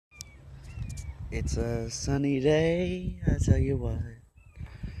It's a sunny day, I tell you what.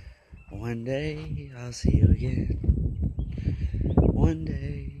 One day I'll see you again. One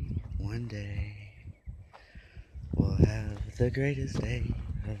day, we'll have the greatest day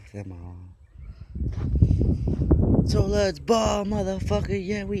of them all. So let's ball, motherfucker.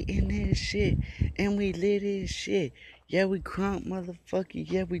 Yeah, we in this shit. And we lit this shit. Yeah, we crunk, motherfucker.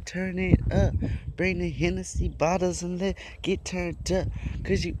 Yeah, we turn it up. Bring the Hennessy bottles and let get turned up.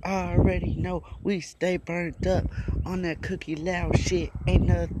 Cause you already know we stay burnt up on that cookie loud shit. Ain't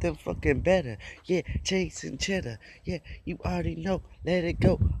nothing fucking better. Yeah, chasing cheddar. Yeah, you already know. Let it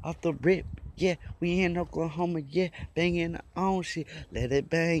go off the rip. Yeah, we in Oklahoma, yeah, banging our own shit. Let it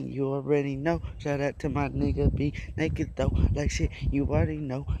bang, you already know. Shout out to my nigga B, naked though, like shit, you already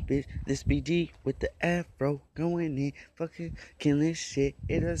know. Bitch, this BG with the afro going in, fucking killing shit.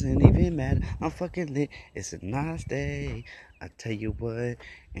 It doesn't even matter, I'm fucking lit. It's a nice day, I tell you what,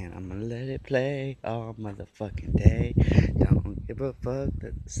 and I'ma let it play all motherfucking day. Don't give a fuck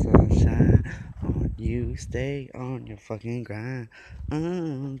that the sunshine on you. Stay on your fucking grind,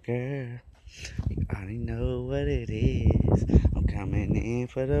 girl. You already know what it is. I'm coming in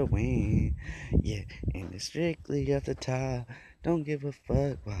for the win. Yeah, and it's strictly at the top. Don't give a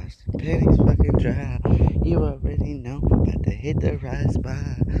fuck. Watch the pennies fucking drop. You already know. About to hit the right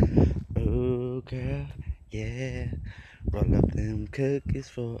spot. Ooh, girl. Yeah. Roll up them cookies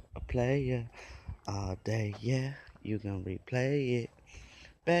for a player. All day, yeah. You gon' replay it.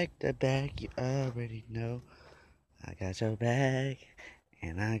 Back to back, you already know. I got your back,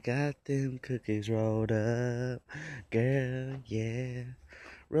 and I got them cookies rolled up. Girl, yeah,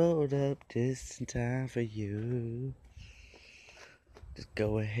 rolled up just in time for you. Just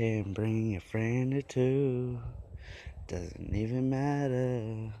go ahead and bring a friend or two. Doesn't even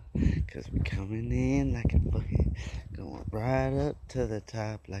matter, cause we coming in like a fucking, going right up to the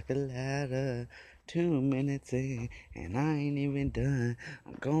top like a ladder. 2 minutes in, and I ain't even done.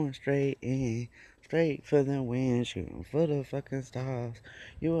 I'm going straight in, straight for the win, shooting for the fucking stars.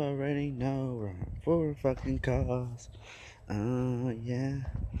 You already know, run for a fucking cause. Yeah,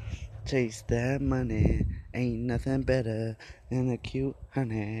 chase that money, ain't nothing better than a cute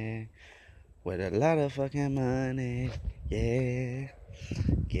honey. With a lot of fucking money, yeah.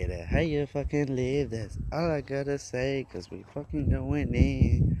 Get it how you fucking live, that's all I gotta say. Cause we fucking going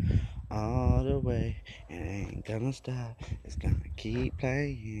in all the way. And it ain't gonna stop, it's gonna keep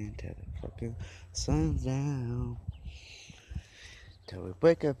playing till the fucking sun's down. Till we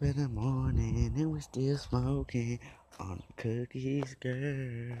wake up in the morning and we still smoking on cookies,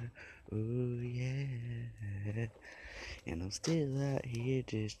 girl. Ooh, yeah. And I'm still out here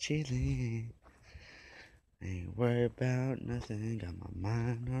just chilling. Ain't worried about nothing, got my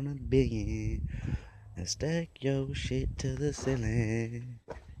mind on a billion. And stack your shit to the ceiling,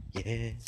 yeah.